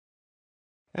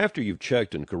After you've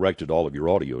checked and corrected all of your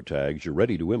audio tags, you're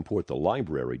ready to import the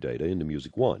library data into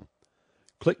Music One.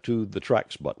 Click to the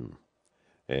Tracks button,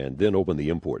 and then open the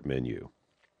Import menu.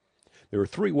 There are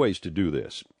three ways to do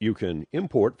this. You can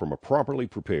import from a properly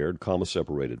prepared,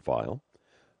 comma-separated file.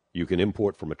 You can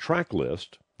import from a track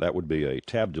list. That would be a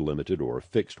tab-delimited or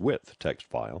fixed-width text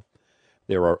file.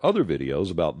 There are other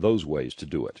videos about those ways to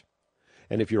do it.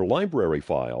 And if your library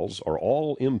files are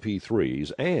all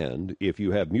MP3s, and if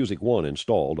you have Music One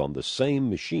installed on the same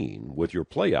machine with your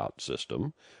playout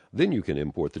system, then you can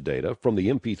import the data from the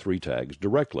MP3 tags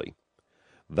directly.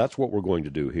 That's what we're going to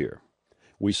do here.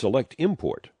 We select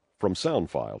Import from Sound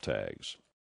File Tags.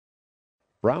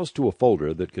 Browse to a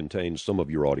folder that contains some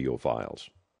of your audio files.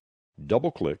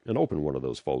 Double-click and open one of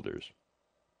those folders.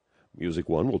 Music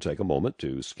One will take a moment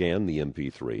to scan the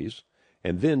MP3s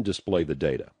and then display the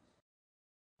data.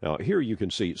 Now, here you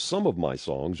can see some of my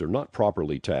songs are not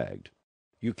properly tagged.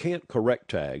 You can't correct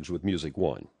tags with Music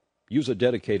One. Use a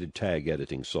dedicated tag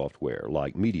editing software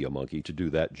like MediaMonkey to do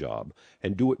that job,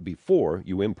 and do it before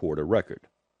you import a record.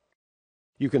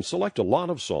 You can select a lot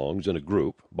of songs in a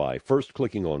group by first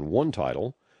clicking on one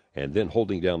title, and then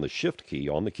holding down the Shift key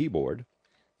on the keyboard,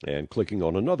 and clicking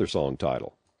on another song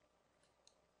title.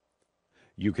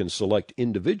 You can select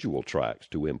individual tracks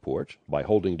to import by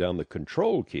holding down the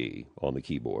Control key on the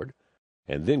keyboard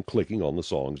and then clicking on the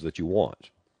songs that you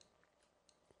want.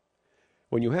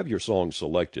 When you have your songs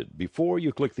selected, before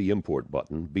you click the Import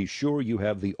button, be sure you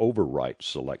have the Overwrite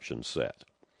selection set.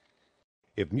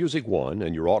 If Music One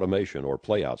and your automation or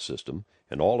playout system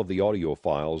and all of the audio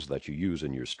files that you use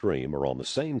in your stream are on the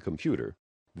same computer,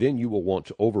 then you will want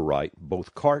to overwrite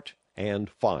both cart and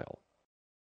file.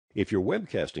 If your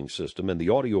webcasting system and the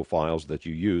audio files that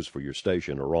you use for your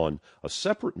station are on a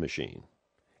separate machine,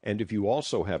 and if you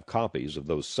also have copies of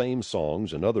those same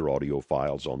songs and other audio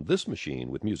files on this machine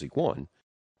with Music One,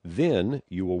 then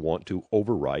you will want to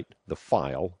overwrite the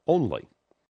file only.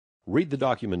 Read the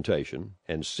documentation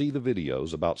and see the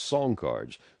videos about song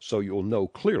cards so you'll know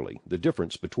clearly the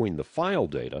difference between the file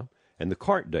data and the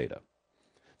cart data.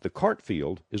 The cart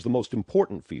field is the most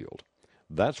important field.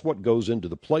 That's what goes into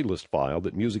the playlist file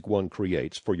that Music One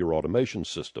creates for your automation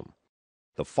system.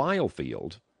 The file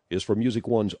field is for Music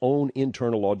One's own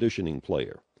internal auditioning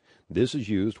player. This is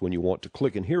used when you want to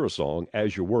click and hear a song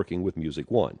as you're working with Music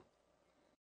One.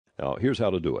 Now, here's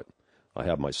how to do it. I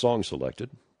have my song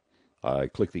selected. I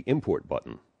click the Import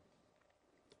button.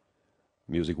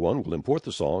 Music One will import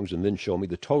the songs and then show me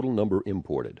the total number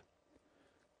imported.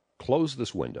 Close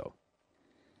this window.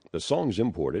 The songs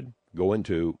imported go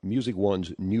into Music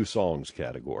One's New Songs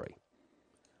category.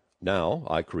 Now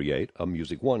I create a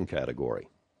Music One category.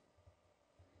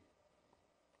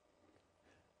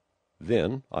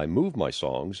 Then I move my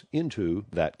songs into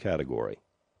that category.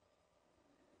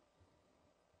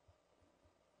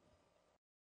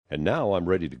 And now I'm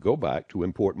ready to go back to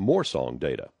import more song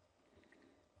data.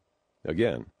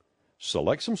 Again,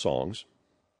 select some songs,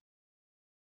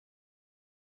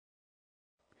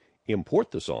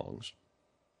 import the songs,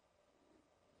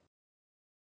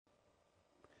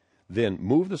 then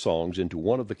move the songs into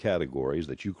one of the categories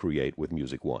that you create with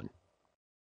Music One.